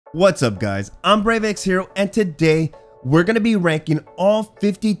What's up guys, I'm BRAVExHERO and today we're going to be ranking all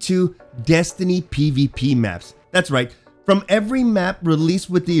 52 Destiny PVP maps. That's right, from every map released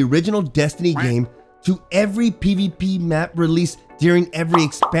with the original Destiny game to every PVP map released during every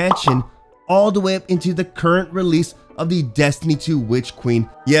expansion, all the way up into the current release of the Destiny 2 Witch Queen.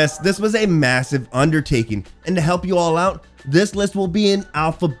 Yes, this was a massive undertaking, and to help you all out, this list will be in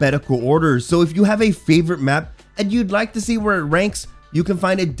alphabetical order, so if you have a favorite map and you'd like to see where it ranks, you can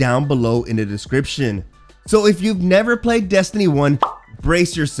find it down below in the description. So if you've never played Destiny 1,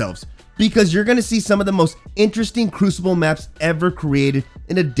 brace yourselves, because you're going to see some of the most interesting Crucible maps ever created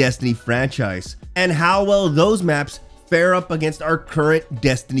in the Destiny franchise, and how well those maps fare up against our current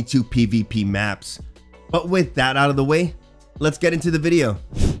Destiny 2 PvP maps. But with that out of the way, let's get into the video.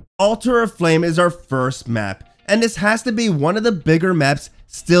 Altar of Flame is our first map, and this has to be one of the bigger maps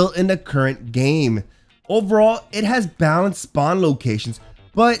still in the current game. Overall, it has balanced spawn locations,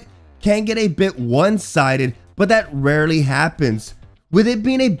 but can get a bit one-sided, but that rarely happens. With it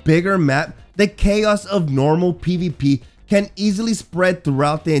being a bigger map, the chaos of normal PvP can easily spread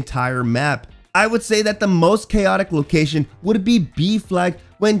throughout the entire map. I would say that the most chaotic location would be B flag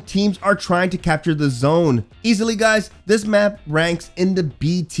when teams are trying to capture the zone. Easily guys, this map ranks in the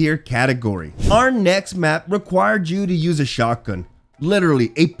B tier category. Our next map required you to use a shotgun.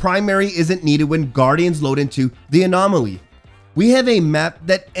 Literally, a primary isn't needed when Guardians load into the Anomaly. We have a map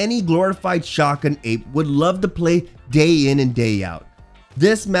that any glorified shotgun ape would love to play day in and day out.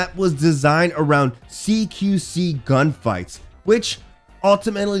 This map was designed around CQC gunfights, which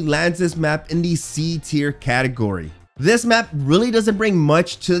ultimately lands this map in the C tier category. This map really doesn't bring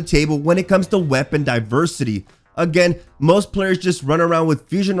much to the table when it comes to weapon diversity. Again, most players just run around with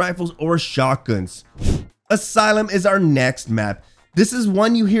fusion rifles or shotguns. Asylum is our next map. This is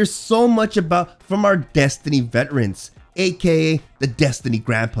one you hear so much about from our Destiny veterans, aka the Destiny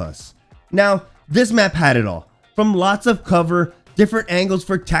grandpas. Now, this map had it all. From lots of cover, different angles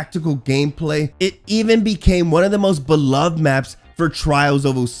for tactical gameplay, it even became one of the most beloved maps for Trials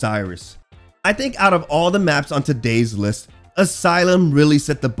of Osiris. I think out of all the maps on today's list, Asylum really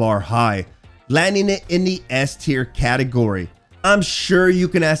set the bar high, landing it in the S tier category. I'm sure you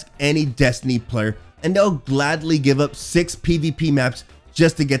can ask any Destiny player and they'll gladly give up 6 PvP maps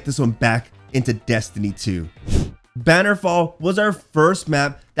just to get this one back into Destiny 2. Bannerfall was our first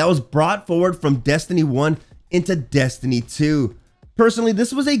map that was brought forward from Destiny 1 into Destiny 2. Personally,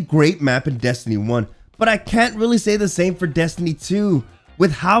 this was a great map in Destiny 1, but I can't really say the same for Destiny 2.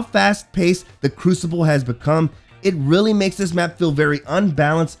 With how fast-paced the Crucible has become, it really makes this map feel very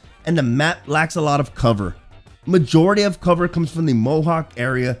unbalanced and the map lacks a lot of cover. Majority of cover comes from the Mohawk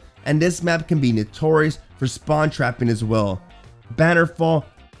area, and this map can be notorious for spawn trapping as well. Bannerfall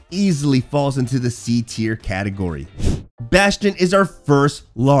easily falls into the C tier category. Bastion is our first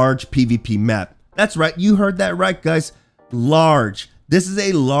large PvP map. That's right, you heard that right guys, large. This is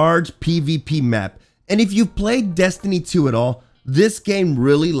a large PvP map, and if you've played Destiny 2 at all, this game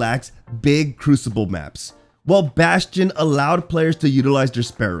really lacks big Crucible maps. Well, Bastion allowed players to utilize their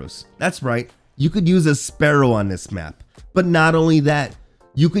sparrows. That's right, you could use a sparrow on this map. But not only that,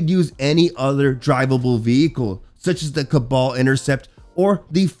 you could use any other drivable vehicle, such as the Cabal Intercept or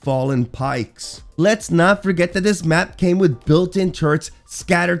the Fallen Pikes. Let's not forget that this map came with built-in turrets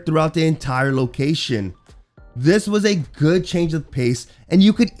scattered throughout the entire location. This was a good change of pace, and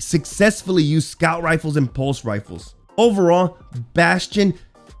you could successfully use scout rifles and pulse rifles. Overall, Bastion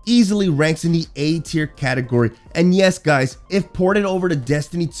easily ranks in the A tier category, and yes guys, if ported over to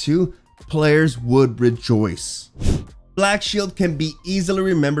Destiny 2, players would rejoice. Black Shield can be easily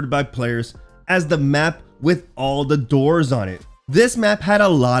remembered by players as the map with all the doors on it. This map had a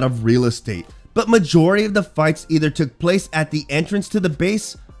lot of real estate, but majority of the fights either took place at the entrance to the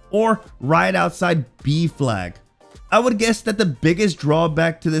base or right outside B flag. I would guess that the biggest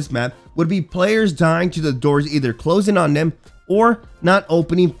drawback to this map would be players dying to the doors either closing on them or not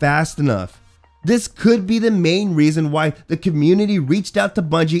opening fast enough. This could be the main reason why the community reached out to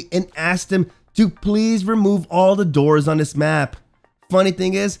Bungie and asked them to please remove all the doors on this map. Funny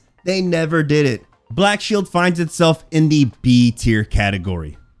thing is, they never did it. Black Shield finds itself in the B tier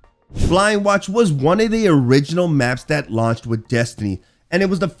category. Blind Watch was one of the original maps that launched with Destiny, and it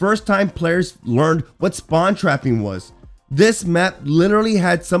was the first time players learned what spawn trapping was. This map literally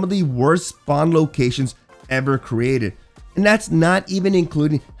had some of the worst spawn locations ever created, and that's not even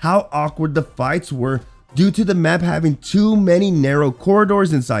including how awkward the fights were due to the map having too many narrow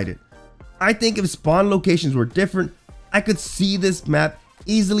corridors inside it. I think if spawn locations were different, I could see this map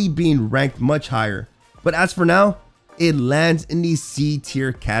easily being ranked much higher. But as for now, it lands in the C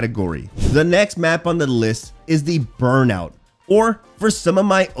tier category. The next map on the list is the Burnout, Or for some of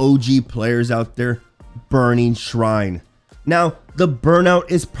my OG players out there, Burning Shrine. Now, the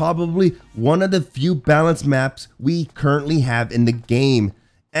Burnout is probably one of the few balanced maps we currently have in the game.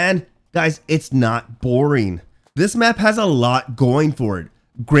 And guys, it's not boring. This map has a lot going for it.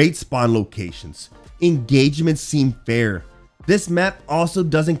 Great spawn locations. Engagements seem fair. This map also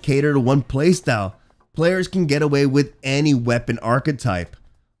doesn't cater to one playstyle. Players can get away with any weapon archetype.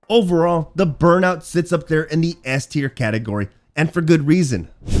 Overall, the Burnout sits up there in the S tier category, and for good reason.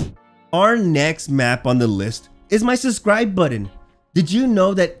 Our next map on the list is my subscribe button. Did you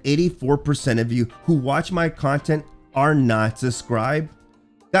know that 84% of you who watch my content are not subscribed?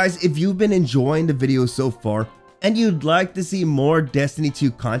 Guys, if you've been enjoying the video so far and you'd like to see more Destiny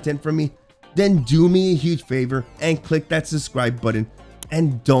 2 content from me, then do me a huge favor and click that subscribe button,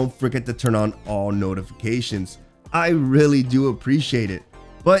 and don't forget to turn on all notifications. I really do appreciate it.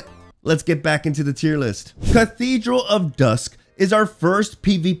 But let's get back into the tier list. Cathedral of Dusk is our first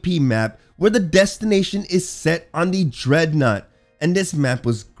PvP map where the destination is set on the Dreadnought, and this map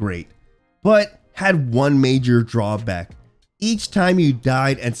was great, but had one major drawback. Each time you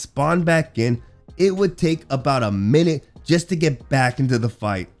died and spawned back in, it would take about a minute just to get back into the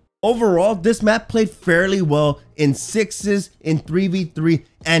fight. Overall, this map played fairly well in 6s, in 3v3,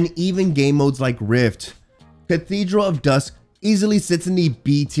 and even game modes like Rift. Cathedral of Dusk easily sits in the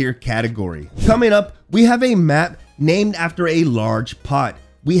B tier category. Coming up, we have a map named after a large pot.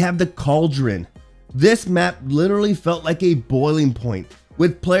 We have the Cauldron. This map literally felt like a boiling point.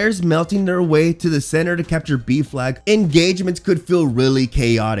 With players melting their way to the center to capture B flag, engagements could feel really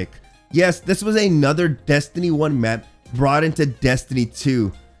chaotic. Yes, this was another Destiny 1 map brought into Destiny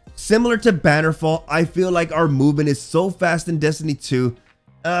 2. Similar to Bannerfall, I feel like our movement is so fast in Destiny 2,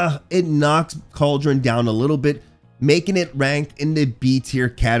 it knocks Cauldron down a little bit, making it rank in the B tier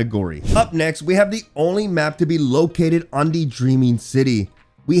category. Up next, we have the only map to be located on the Dreaming City.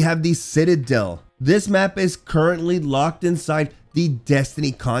 We have the Citadel. This map is currently locked inside the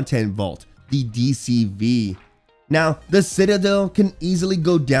Destiny Content Vault, the DCV. Now, the Citadel can easily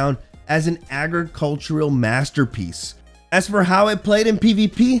go down as an agricultural masterpiece. As for how it played in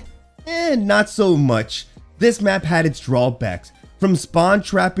PvP, not so much. This map had its drawbacks. From spawn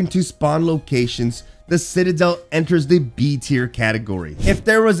trapping to spawn locations, the Citadel enters the B tier category. If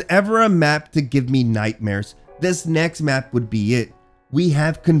there was ever a map to give me nightmares, this next map would be it. We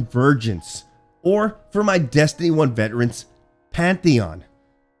have Convergence, or for my Destiny 1 veterans, Pantheon.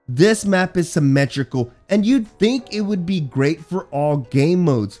 This map is symmetrical, and you'd think it would be great for all game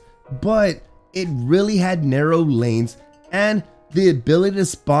modes, but it really had narrow lanes, and the ability to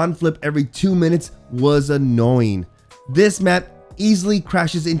spawn flip every 2 minutes was annoying. This map easily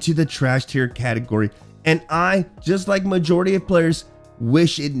crashes into the trash tier category, and I, just like majority of players,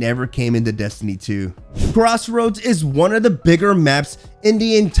 wish it never came into Destiny 2. Crossroads is one of the bigger maps in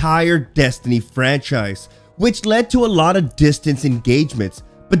the entire Destiny franchise, which led to a lot of distance engagements.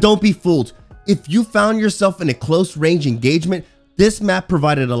 But don't be fooled, if you found yourself in a close range engagement, this map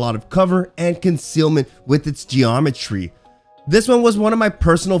provided a lot of cover and concealment with its geometry. This one was one of my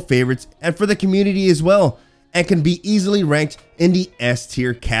personal favorites and for the community as well, and can be easily ranked in the S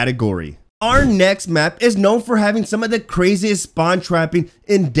tier category. Our next map is known for having some of the craziest spawn trapping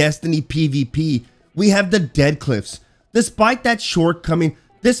in Destiny PvP. We have the Dead Cliffs. Despite that shortcoming,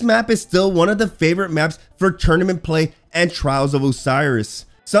 this map is still one of the favorite maps for tournament play and Trials of Osiris.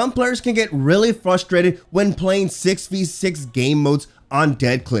 Some players can get really frustrated when playing 6v6 game modes on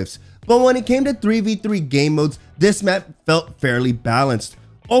Dead Cliffs, but when it came to 3v3 game modes, this map felt fairly balanced.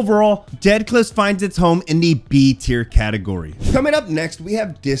 Overall, Dead Cliffs finds its home in the B tier category. Coming up next, we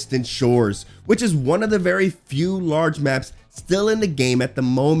have Distant Shores, which is one of the very few large maps still in the game at the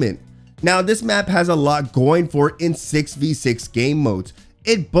moment. Now, this map has a lot going for it in 6v6 game modes.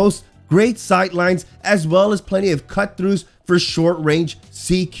 It boasts great sightlines as well as plenty of cut-throughs for short-range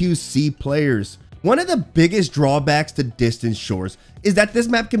CQC players. One of the biggest drawbacks to Distant Shores is that this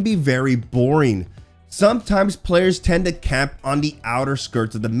map can be very boring. Sometimes players tend to camp on the outer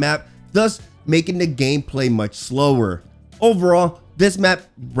skirts of the map, thus making the gameplay much slower. Overall, this map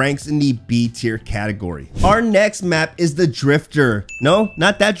ranks in the B tier category. Our next map is the Drifter. No,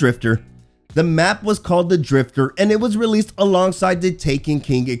 not that Drifter. The map was called the Drifter and it was released alongside the Taken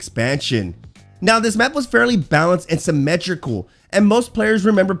King expansion. Now, this map was fairly balanced and symmetrical, and most players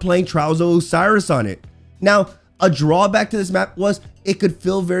remember playing Trials of Osiris on it. Now, a drawback to this map was it could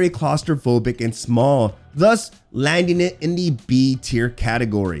feel very claustrophobic and small, thus landing it in the B tier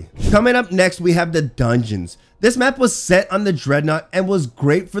category. Coming up next, we have the Dungeons. This map was set on the Dreadnought and was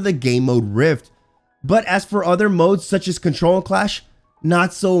great for the game mode Rift. But as for other modes such as Control and Clash,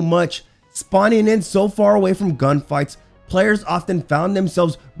 not so much. Spawning in so far away from gunfights, players often found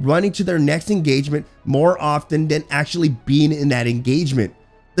themselves running to their next engagement more often than actually being in that engagement.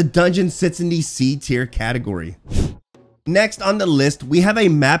 The dungeon sits in the C tier category. Next on the list, we have a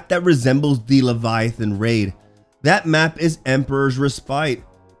map that resembles the Leviathan raid. That map is Emperor's Respite.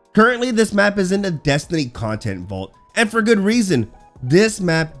 Currently, this map is in the Destiny content vault, and for good reason. This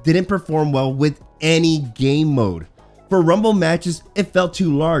map didn't perform well with any game mode. For Rumble matches, it felt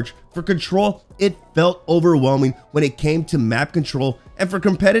too large. For control, it felt overwhelming when it came to map control, and for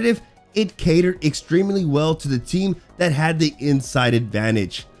competitive, it catered extremely well to the team that had the inside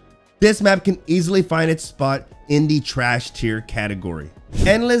advantage. This map can easily find its spot in the trash tier category.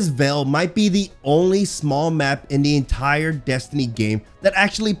 Endless Vale might be the only small map in the entire Destiny game that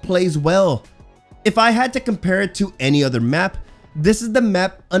actually plays well. If I had to compare it to any other map, this is the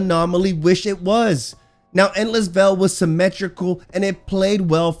map Anomaly wish it was. Now, Endless Vale was symmetrical and it played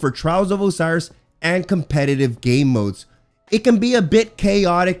well for Trials of Osiris and competitive game modes. It can be a bit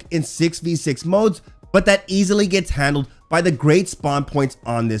chaotic in 6v6 modes, but that easily gets handled by the great spawn points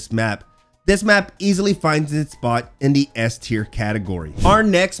on this map. This map easily finds its spot in the S tier category. Our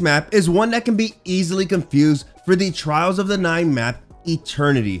next map is one that can be easily confused for the Trials of the Nine map,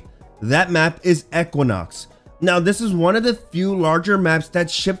 Eternity. That map is Equinox. Now, this is one of the few larger maps that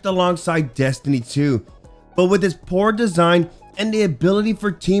shipped alongside Destiny 2, but with its poor design and the ability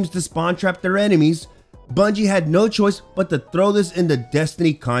for teams to spawn trap their enemies, Bungie had no choice but to throw this in the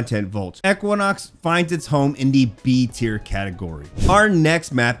Destiny content vault. Equinox finds its home in the B tier category. Our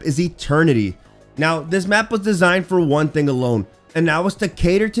next map is Eternity. Now, this map was designed for one thing alone, and that was to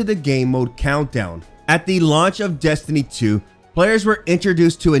cater to the game mode Countdown. At the launch of Destiny 2, players were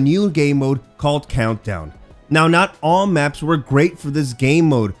introduced to a new game mode called Countdown. Now, not all maps were great for this game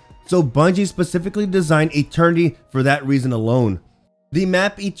mode, so Bungie specifically designed Eternity for that reason alone. The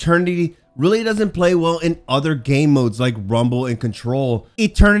map Eternity really doesn't play well in other game modes like Rumble and Control.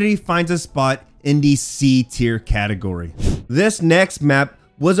 Eternity finds a spot in the C tier category. This next map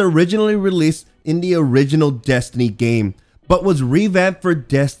was originally released in the original Destiny game, but was revamped for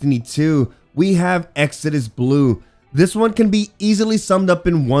Destiny 2. We have Exodus Blue. This one can be easily summed up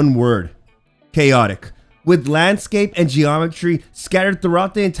in one word: chaotic. With landscape and geometry scattered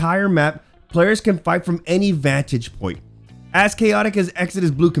throughout the entire map, players can fight from any vantage point. As chaotic as Exodus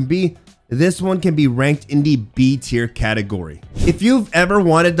Blue can be, this one can be ranked in the B tier category. If you've ever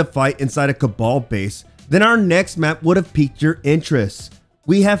wanted to fight inside a Cabal base, then our next map would have piqued your interest.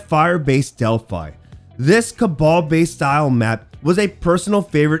 We have Firebase Delphi. This Cabal base style map was a personal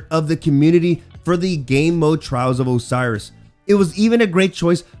favorite of the community for the game mode Trials of Osiris. It was even a great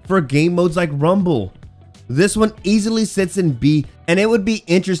choice for game modes like Rumble. This one easily sits in B, and it would be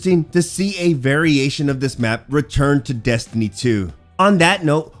interesting to see a variation of this map return to Destiny 2. On that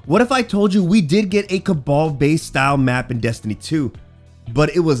note, what if I told you we did get a Cabal based style map in Destiny 2,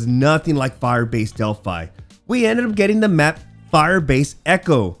 but it was nothing like Firebase Delphi? We ended up getting the map Firebase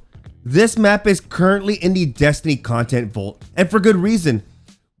Echo. This map is currently in the Destiny content vault, and for good reason.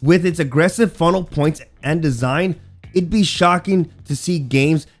 With its aggressive funnel points and design, it'd be shocking to see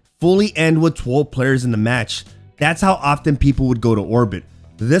games fully end with 12 players in the match. That's how often people would go to orbit.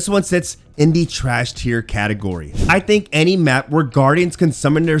 This one sits in the trash tier category. I think any map where Guardians can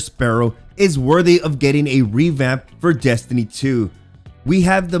summon their Sparrow is worthy of getting a revamp for Destiny 2. We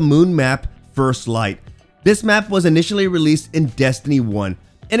have the Moon map First Light. This map was initially released in Destiny 1,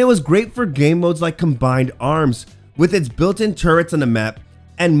 and it was great for game modes like Combined Arms. With its built-in turrets on the map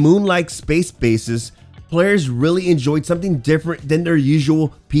and moon-like space bases, players really enjoyed something different than their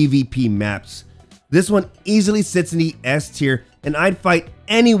usual PvP maps. This one easily sits in the S tier, and I'd fight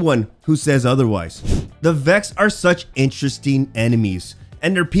anyone who says otherwise. The Vex are such interesting enemies,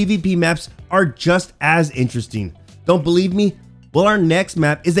 and their PvP maps are just as interesting. Don't believe me? Well, our next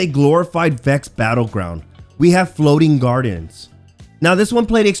map is a glorified Vex battleground. We have Floating Gardens. Now, this one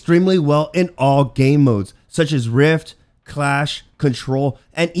played extremely well in all game modes, such as Rift, Clash, Control,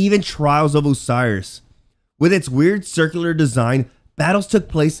 and even Trials of Osiris. With its weird circular design, battles took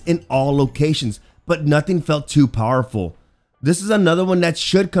place in all locations, but nothing felt too powerful. This is another one that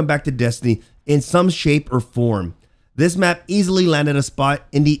should come back to Destiny in some shape or form. This map easily landed a spot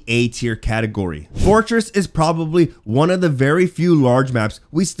in the A tier category. Fortress is probably one of the very few large maps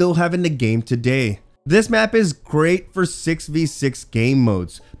we still have in the game today. This map is great for 6v6 game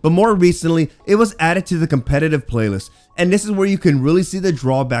modes, but more recently it was added to the competitive playlist, and this is where you can really see the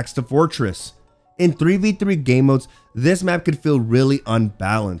drawbacks to Fortress. In 3v3 game modes, this map could feel really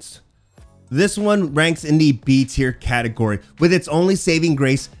unbalanced. This one ranks in the B tier category, with its only saving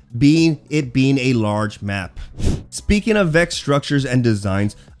grace being a large map. Speaking of Vex structures and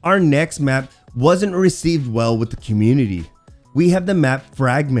designs, our next map wasn't received well with the community. We have the map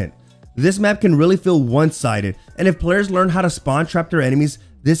Fragment. This map can really feel one-sided, and if players learn how to spawn trap their enemies,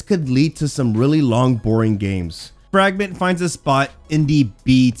 this could lead to some really long, boring games. Fragment finds a spot in the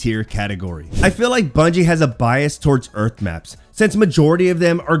B tier category. I feel like Bungie has a bias towards Earth maps, since majority of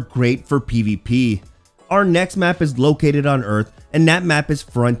them are great for PvP. Our next map is located on Earth, and that map is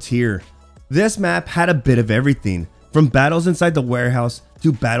Frontier. This map had a bit of everything, from battles inside the warehouse,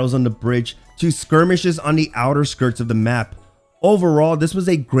 to battles on the bridge, to skirmishes on the outer skirts of the map. Overall, this was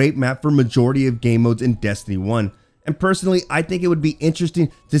a great map for majority of game modes in Destiny 1, and personally, I think it would be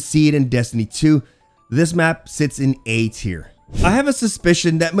interesting to see it in Destiny 2. This map sits in A tier. I have a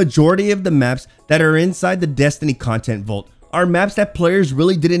suspicion that majority of the maps that are inside the Destiny content vault are maps that players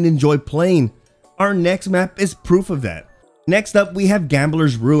really didn't enjoy playing. Our next map is proof of that. Next up, we have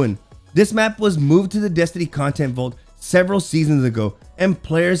Gambler's Ruin. This map was moved to the Destiny content vault several seasons ago, and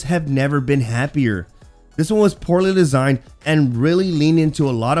players have never been happier. This one was poorly designed and really leaned into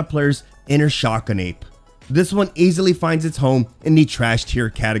a lot of players' inner shotgun ape. This one easily finds its home in the trash tier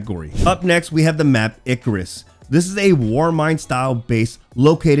category. Up next, we have the map Icarus. This is a Warmind style base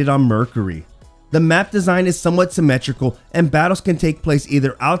located on Mercury. The map design is somewhat symmetrical, and battles can take place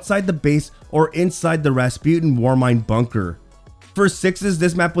either outside the base or inside the Rasputin Warmind bunker. For sixes,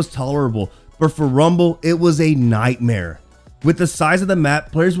 this map was tolerable, but for Rumble, it was a nightmare. With the size of the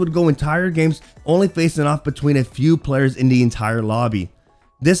map, players would go entire games only facing off between a few players in the entire lobby.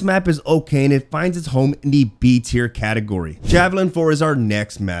 This map is okay, and it finds its home in the B tier category. Javelin 4 is our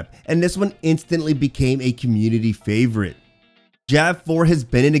next map, and this one instantly became a community favorite. Jav 4 has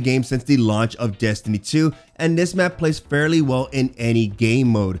been in the game since the launch of Destiny 2, and this map plays fairly well in any game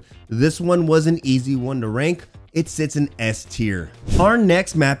mode. This one was an easy one to rank. It sits in S tier. Our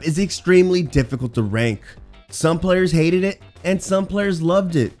next map is extremely difficult to rank. Some players hated it, and some players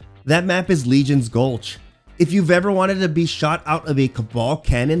loved it. That map is Legion's Gulch. If you've ever wanted to be shot out of a Cabal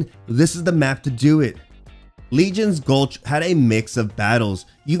cannon, this is the map to do it. Legion's Gulch had a mix of battles.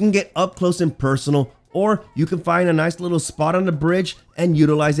 You can get up close and personal, or you can find a nice little spot on the bridge and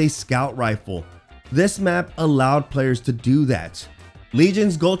utilize a scout rifle. This map allowed players to do that.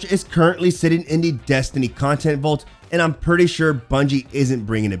 Legion's Gulch is currently sitting in the Destiny content vault, and I'm pretty sure Bungie isn't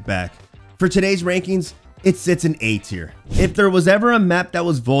bringing it back. For today's rankings, it sits in A tier. If there was ever a map that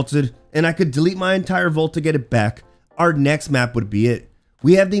was vaulted and I could delete my entire vault to get it back, our next map would be it.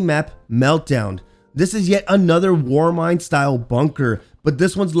 We have the map Meltdown. This is yet another Warmind style bunker, but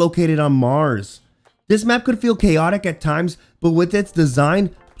this one's located on Mars. This map could feel chaotic at times, but with its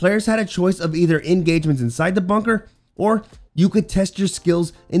design, players had a choice of either engagements inside the bunker, or you could test your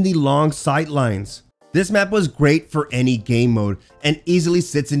skills in the long sight lines. This map was great for any game mode and easily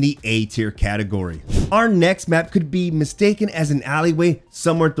sits in the A tier category. Our next map could be mistaken as an alleyway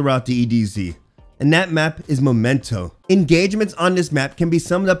somewhere throughout the EDZ, and that map is Memento. Engagements on this map can be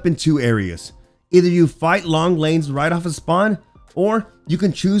summed up in two areas. Either you fight long lanes right off of spawn, or you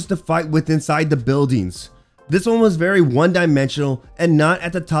can choose to fight with inside the buildings. This one was very one-dimensional and not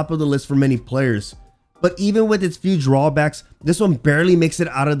at the top of the list for many players. But even with its few drawbacks, this one barely makes it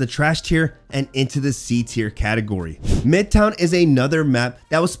out of the trash tier and into the C tier category. Midtown is another map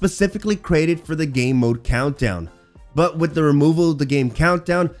that was specifically created for the game mode Countdown. But with the removal of the game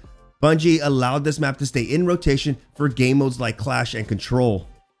Countdown, Bungie allowed this map to stay in rotation for game modes like Clash and Control.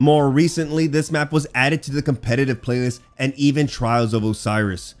 More recently, this map was added to the competitive playlist and even Trials of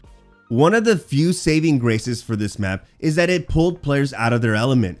Osiris. One of the few saving graces for this map is that it pulled players out of their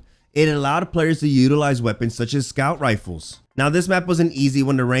element. It allowed players to utilize weapons such as scout rifles. Now this map was an easy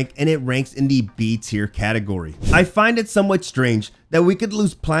one to rank, and it ranks in the B tier category. I find it somewhat strange that we could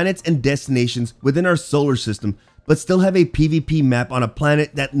lose planets and destinations within our solar system, but still have a PvP map on a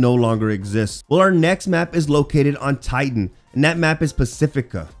planet that no longer exists. Well, our next map is located on Titan, and that map is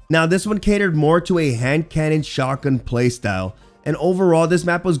Pacifica. Now this one catered more to a hand cannon shotgun playstyle, and overall this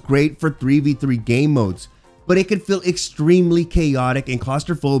map was great for 3v3 game modes, but it could feel extremely chaotic and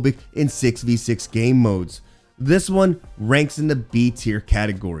claustrophobic in 6v6 game modes. This one ranks in the B tier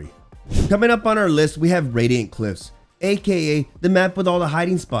category. Coming up on our list, we have Radiant Cliffs, aka the map with all the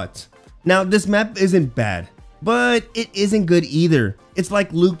hiding spots. Now this map isn't bad, but it isn't good either. It's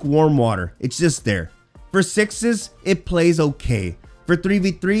like lukewarm water, it's just there. For sixes, it plays okay. For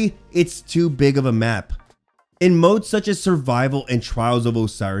 3v3, it's too big of a map. In modes such as Survival and Trials of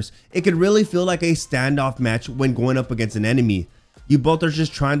Osiris, it could really feel like a standoff match when going up against an enemy. You both are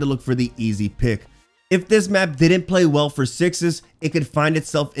just trying to look for the easy pick. If this map didn't play well for sixes, it could find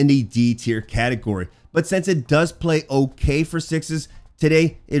itself in the D tier category. But since it does play okay for sixes,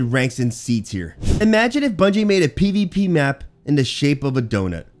 today it ranks in C tier. Imagine if Bungie made a PvP map in the shape of a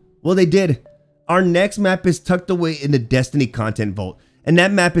donut. Well, they did. Our next map is tucked away in the Destiny content vault, and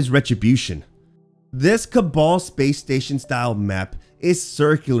that map is Retribution. This Cabal space station style map is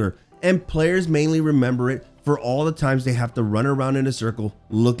circular, and players mainly remember it for all the times they have to run around in a circle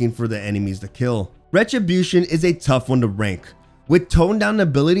looking for the enemies to kill. Retribution is a tough one to rank. With toned down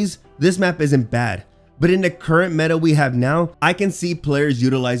abilities, this map isn't bad, but in the current meta we have now, I can see players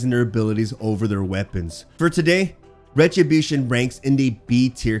utilizing their abilities over their weapons. For today, Retribution ranks in the B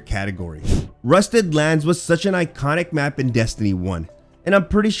tier category. Rusted Lands was such an iconic map in Destiny 1, and I'm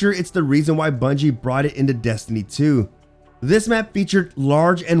pretty sure it's the reason why Bungie brought it into Destiny 2. This map featured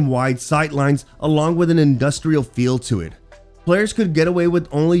large and wide sightlines along with an industrial feel to it. Players could get away with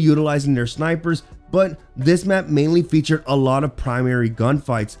only utilizing their snipers, but this map mainly featured a lot of primary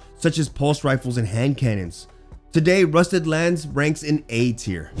gunfights such as pulse rifles and hand cannons. Today, Rusted Lands ranks in A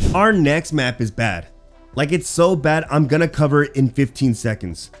tier. Our next map is bad. Like, it's so bad I'm gonna cover it in 15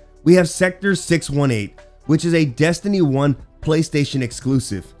 seconds. We have Sector 618, which is a Destiny 1 PlayStation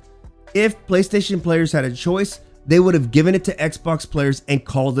exclusive. If PlayStation players had a choice, they would have given it to Xbox players and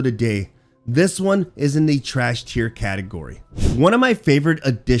called it a day. This one is in the trash tier category. One of my favorite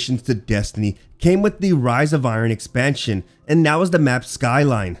additions to Destiny came with the Rise of Iron expansion, and that was the map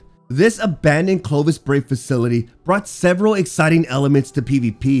Skyline. This abandoned Clovis Bray facility brought several exciting elements to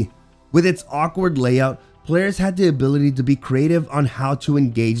PvP. With its awkward layout, players had the ability to be creative on how to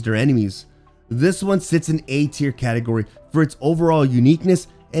engage their enemies. This one sits in A tier category for its overall uniqueness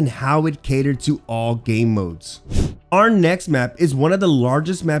and how it catered to all game modes. Our next map is one of the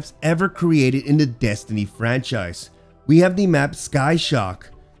largest maps ever created in the Destiny franchise. We have the map Sky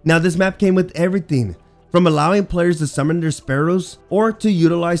Shock. Now this map came with everything, from allowing players to summon their sparrows or to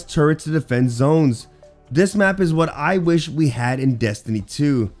utilize turrets to defend zones. This map is what I wish we had in Destiny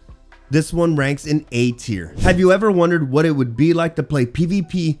 2. This one ranks in A tier. Have you ever wondered what it would be like to play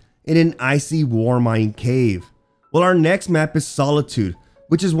PvP in an icy war mine cave? Well, our next map is Solitude,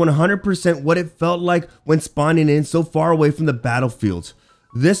 which is 100% what it felt like when spawning in so far away from the battlefield.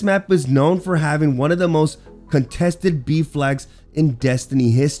 This map is known for having one of the most contested B flags in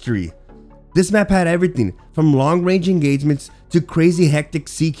Destiny history. This map had everything from long range engagements to crazy hectic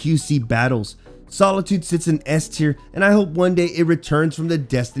CQC battles. Solitude sits in S tier, and I hope one day it returns from the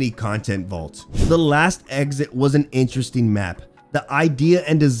Destiny content vault. The Last Exit was an interesting map. The idea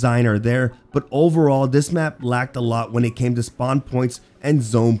and design are there, but overall this map lacked a lot when it came to spawn points and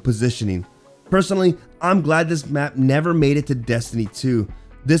zone positioning. Personally, I'm glad this map never made it to Destiny 2.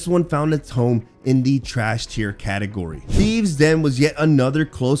 This one found its home in the trash tier category. Thieves' Den was yet another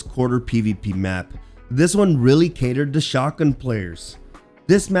close quarter PvP map. This one really catered to shotgun players.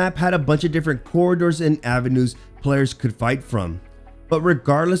 This map had a bunch of different corridors and avenues players could fight from. But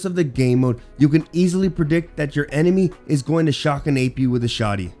regardless of the game mode, you can easily predict that your enemy is going to shotgun ape you with a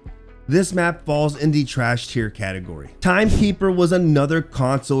shotty. This map falls in the trash tier category. Timekeeper was another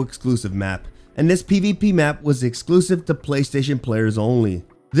console exclusive map, and this PvP map was exclusive to PlayStation players only.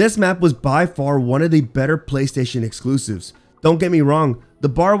 This map was by far one of the better PlayStation exclusives. Don't get me wrong, the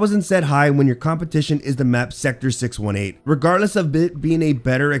bar wasn't set high when your competition is the map Sector 618. Regardless of it being a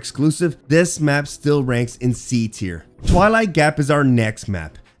better exclusive, this map still ranks in C tier. Twilight Gap is our next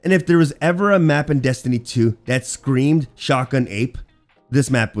map, and if there was ever a map in Destiny 2 that screamed shotgun ape,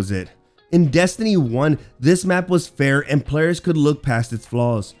 this map was it. In Destiny 1, this map was fair and players could look past its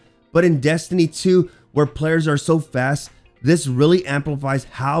flaws. But in Destiny 2, where players are so fast, this really amplifies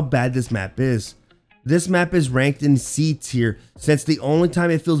how bad this map is. This map is ranked in C tier since the only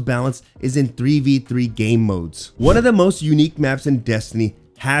time it feels balanced is in 3v3 game modes. One of the most unique maps in Destiny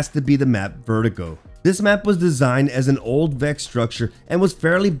has to be the map Vertigo. This map was designed as an old Vex structure and was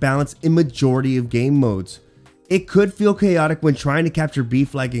fairly balanced in majority of game modes. It could feel chaotic when trying to capture B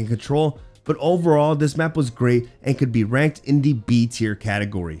flag and control, but overall this map was great and could be ranked in the B tier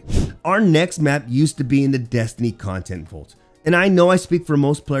category. Our next map used to be in the Destiny content vault, and I know I speak for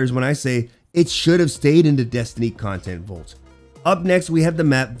most players when I say it should have stayed in the Destiny content vault. Up next we have the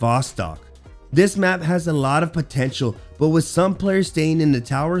map Vostok. This map has a lot of potential, but with some players staying in the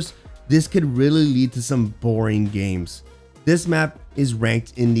towers, this could really lead to some boring games. This map is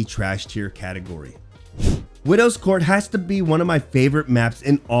ranked in the trash tier category. Widow's Court has to be one of my favorite maps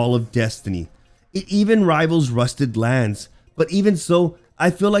in all of Destiny. It even rivals Rusted Lands, but even so,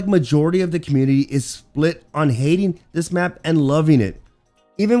 I feel like majority of the community is split on hating this map and loving it.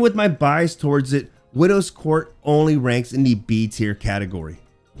 Even with my bias towards it, Widow's Court only ranks in the B tier category.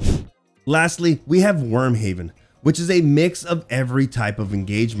 Lastly, we have Wormhaven, which is a mix of every type of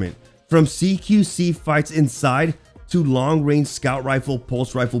engagement, from CQC fights inside to long-range scout rifle,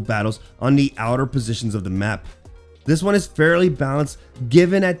 pulse rifle battles on the outer positions of the map. This one is fairly balanced,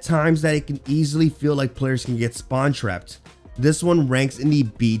 given at times that it can easily feel like players can get spawn trapped. This one ranks in the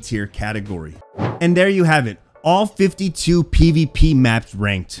B tier category. And there you have it, all 52 PvP maps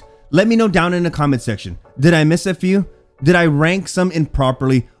ranked. Let me know down in the comment section, did I miss a few? Did I rank some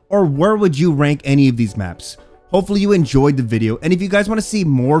improperly? Or where would you rank any of these maps? Hopefully you enjoyed the video, and if you guys want to see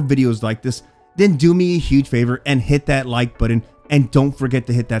more videos like this, then do me a huge favor and hit that like button, and don't forget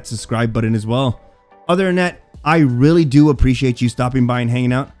to hit that subscribe button as well. Other than that, I really do appreciate you stopping by and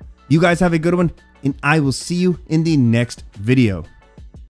hanging out. You guys have a good one, and I will see you in the next video.